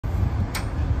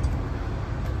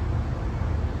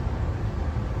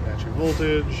DC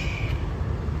voltage.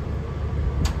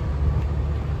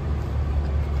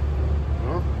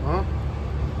 Oh,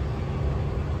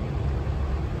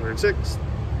 106,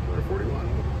 141.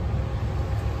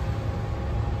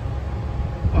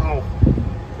 Oh,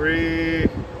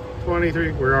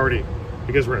 323. We're already,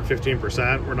 because we're at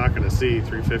 15%, we're not going to see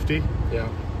 350. Yeah.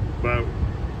 But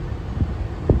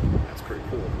that's pretty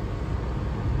cool.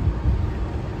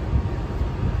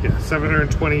 Yeah,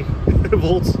 720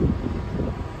 volts.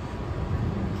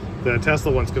 The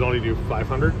Tesla ones could only do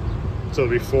 500. So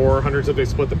it'd be 400 if they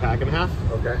split the pack in half.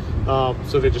 Okay.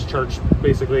 So they just charge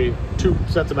basically 2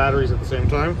 sets of batteries at the same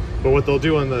time. But what they'll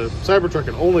do on the Cybertruck,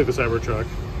 and only the Cybertruck,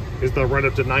 is they'll run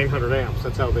up to 900 amps.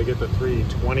 That's how they get to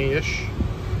 320-ish.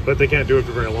 But they can't do it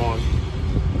for very long.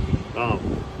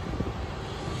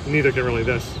 Neither can really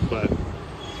this, but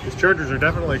these chargers are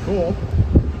definitely cool.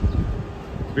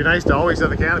 It'd be nice to always have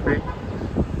the canopy.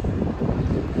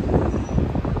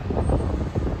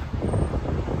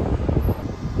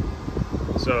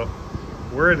 So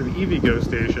we're at an EVgo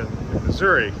station in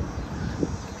Missouri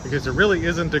because there really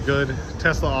isn't a good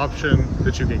Tesla option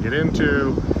that you can get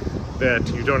into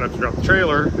that you don't have to drop the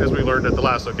trailer, as we learned at the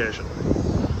last location.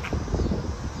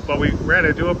 But we ran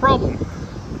into a problem.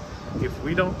 If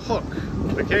we don't hook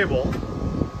the cable,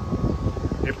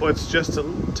 it puts just a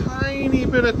tiny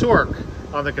bit of torque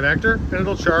on the connector and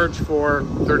it'll charge for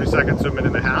 30 seconds to a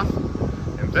minute and a half.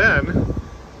 And then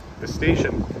the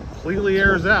station completely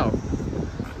airs out,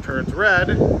 turns red,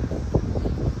 and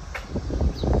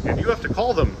you have to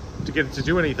call them to get it to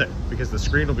do anything because the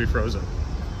screen will be frozen.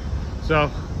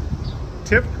 So,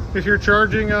 tip if you're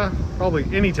charging probably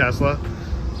any Tesla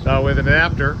with an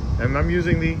adapter, and I'm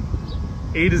using the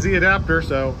A to Z adapter,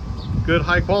 so good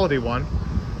high quality one,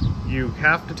 you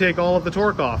have to take all of the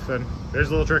torque off, and there's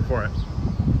a little trick for it.